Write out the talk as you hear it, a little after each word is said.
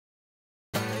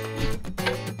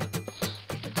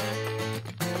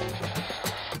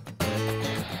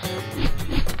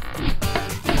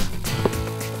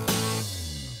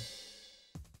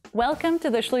Welcome to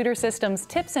the Schluter Systems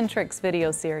Tips and Tricks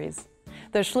video series.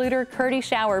 The Schluter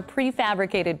KERDI-SHOWER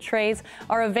prefabricated trays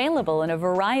are available in a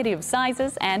variety of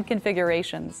sizes and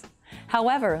configurations.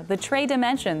 However, the tray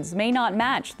dimensions may not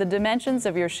match the dimensions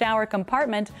of your shower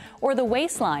compartment, or the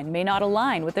waistline may not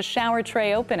align with the shower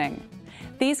tray opening.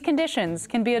 These conditions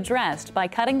can be addressed by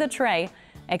cutting the tray,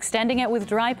 extending it with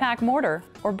dry pack mortar,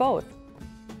 or both.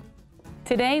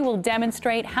 Today we'll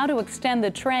demonstrate how to extend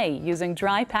the tray using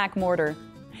dry pack mortar.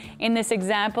 In this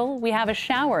example, we have a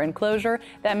shower enclosure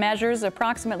that measures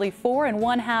approximately 4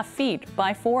 1/2 feet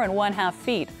by 4 1/2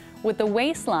 feet, with the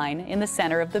waistline in the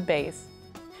center of the base.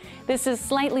 This is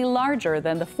slightly larger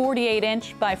than the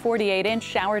 48-inch by 48-inch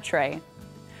shower tray.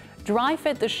 Dry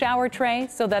fit the shower tray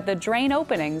so that the drain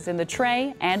openings in the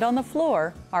tray and on the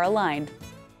floor are aligned.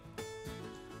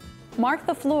 Mark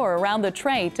the floor around the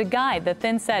tray to guide the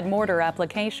thin-set mortar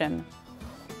application.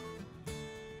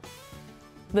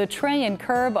 The tray and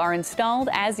curb are installed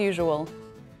as usual.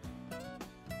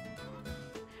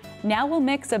 Now we'll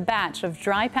mix a batch of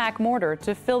dry pack mortar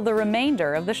to fill the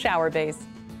remainder of the shower base.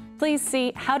 Please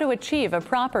see how to achieve a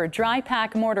proper dry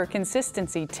pack mortar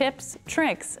consistency tips,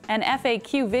 tricks, and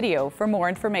FAQ video for more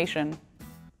information.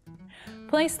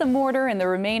 Place the mortar in the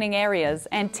remaining areas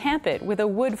and tamp it with a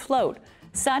wood float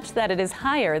such that it is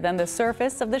higher than the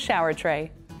surface of the shower tray.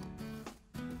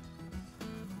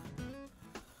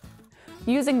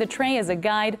 Using the tray as a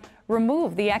guide,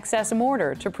 remove the excess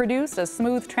mortar to produce a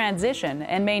smooth transition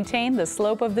and maintain the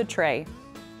slope of the tray.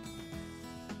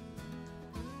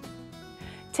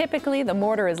 Typically, the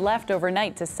mortar is left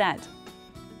overnight to set.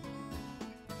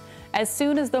 As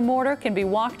soon as the mortar can be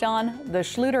walked on, the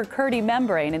Schluter KERDI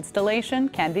membrane installation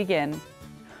can begin.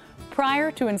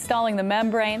 Prior to installing the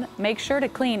membrane, make sure to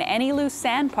clean any loose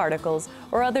sand particles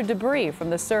or other debris from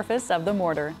the surface of the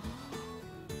mortar.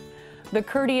 The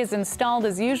KERDI is installed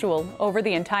as usual over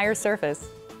the entire surface.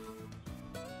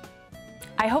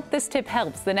 I hope this tip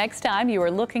helps the next time you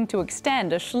are looking to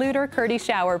extend a Schluter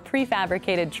KERDI-SHOWER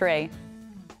prefabricated tray.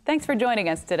 Thanks for joining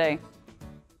us today.